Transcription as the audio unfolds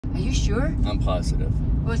sure? I'm positive.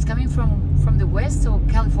 Oh, it's coming from the west, so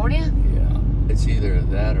California? Yeah. It's either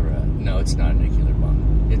that or no, it's not a nuclear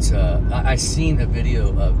bomb. It's I seen a video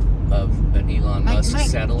of an Elon Musk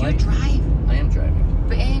satellite. You drive. I am driving.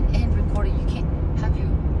 But and recording, you can't have you.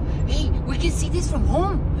 Hey, we can see this from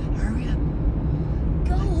home. Hurry up.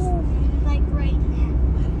 Go home, like right now.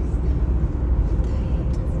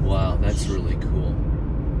 Wow, that's really cool.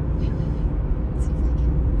 Wait. Let's see if I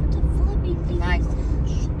can. What the funny thing Michael.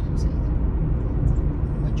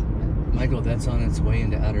 Michael, that's on its way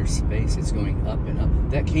into outer space. It's going up and up.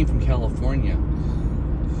 That came from California.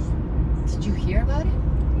 Did you hear about it?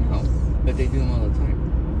 No, but they do them all the time.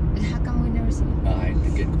 And how come we never seen it?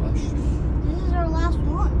 Good question. This is our last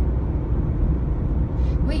one.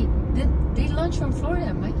 Wait, they launched from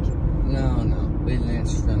Florida, Mike? No. They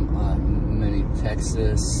launched from many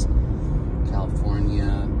Texas,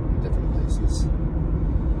 California, different places.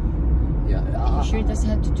 Yeah. Are you sure it doesn't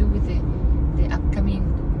have to do with the upcoming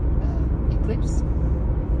eclipse?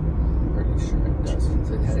 Pretty sure it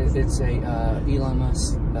doesn't. It's a Elon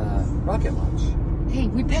Musk rocket launch. Hey,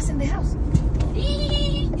 we passing the house.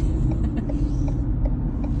 Eee!